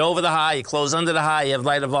yesterday. When you get over the high, you close under the high, you have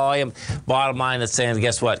lighter volume. Bottom line, it's saying,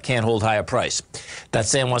 guess what? Can't hold higher price. That's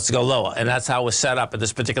saying wants to go lower. And that's how we're set up at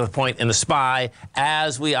this particular point in the SPY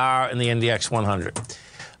as we are in the NDX 100.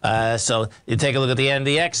 So you take a look at the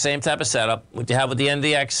NDX, same type of setup. What you have with the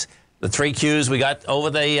NDX, the 3 Qs, we got over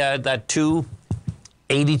the that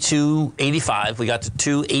 282.85. We got to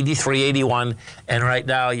 283.81, and right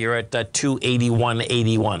now you're at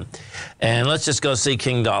 281.81. And let's just go see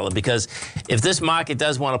King Dollar, because if this market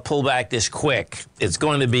does want to pull back this quick, it's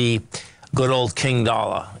going to be good old King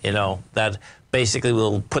Dollar, you know, that basically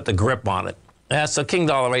will put the grip on it. Yeah, so King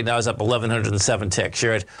Dollar right now is up 1,107 ticks.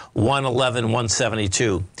 You're at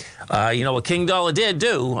 111.172. You know what King Dollar did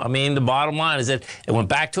do? I mean, the bottom line is that it went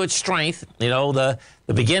back to its strength. You know, the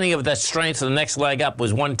beginning of that strength, so the next leg up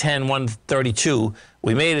was 110.132.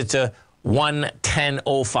 We made it to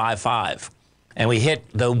 110.055. And we hit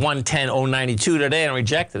the 110.092 today and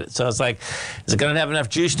rejected it. So it's like, is it going to have enough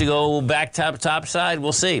juice to go back top side?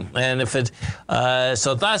 We'll see. And if it,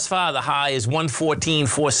 so thus far the high is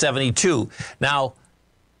 114.472. Now,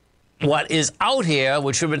 what is out here,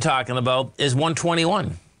 which we've been talking about, is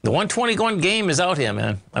 121. The 121 game is out here,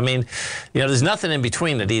 man. I mean, there's nothing in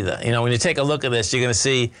between it either. When you take a look at this, you're going to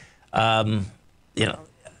see,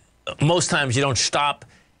 most times you don't stop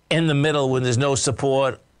in the middle when there's no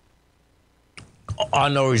support or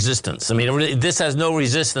no resistance. I mean, this has no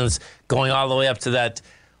resistance going all the way up to that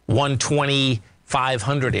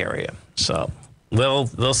 120,500 area. So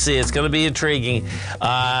we'll see. It's going to be intriguing.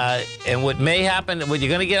 And what may happen, what you're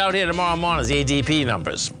going to get out here tomorrow morning is the ADP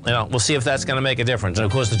numbers. We'll see if that's going to make a difference. And,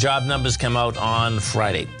 of course, the job numbers come out on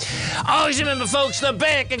Friday. Always remember, folks, the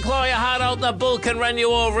bear can claw your heart out, the bull can run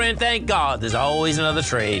you over, and thank God there's always another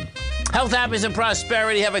trade. Health, happiness, and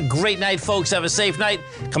prosperity. Have a great night, folks. Have a safe night.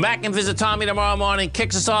 Come back and visit Tommy tomorrow morning.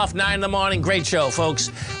 Kicks us off 9 in the morning. Great show,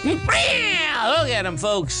 folks. Look at him,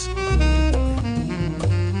 folks.